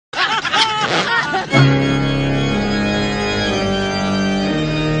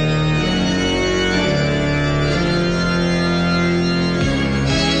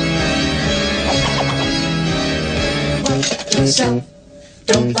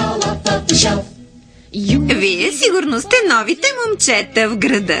Вие сигурно сте новите момчета в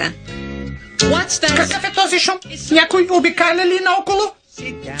града. Какъв е този шум? Някой обикаля ли наоколо?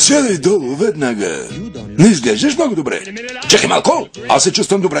 Сядай долу веднага. Не изглеждаш много добре. Чакай малко, аз се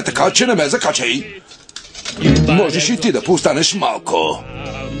чувствам добре така, че не ме закачай. Можеш и ти да поостанеш малко.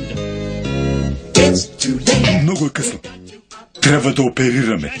 Много е късно. Трябва да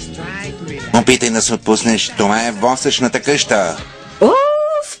оперираме. Опитай да се отпуснеш. Това е восъчната къща. О,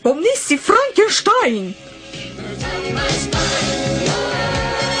 спомни си Франкенщайн!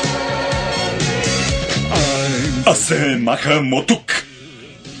 Аз се махам от тук.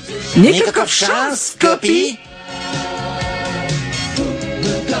 Никакъв шанс, скъпи!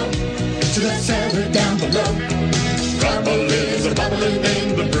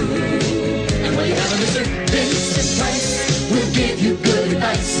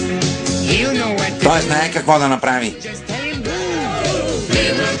 Той знае какво да направи.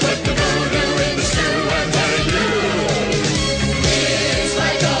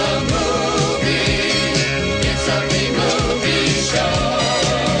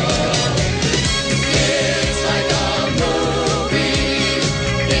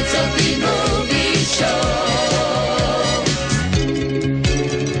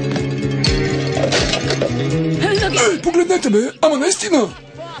 Ей, погледнете ме, ама наистина.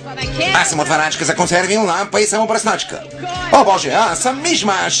 Аз съм отварачка за консерви, лампа и само пръсночка. О, Боже, аз съм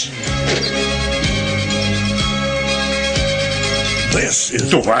мишмаш!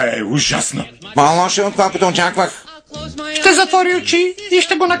 Това е ужасно. По-лошо, отколкото очаквах. Ще затвори очи и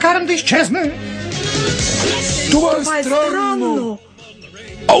ще го накарам да изчезне. Това е странно.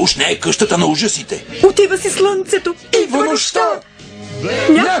 А уж не е къщата на ужасите. Отива си слънцето! Идва нощта!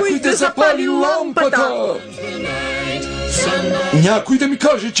 Някой да запали лампата! Някой да ми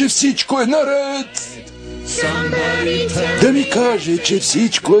каже, че всичко е наред! Да ми каже, че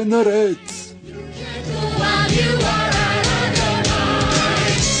всичко е наред!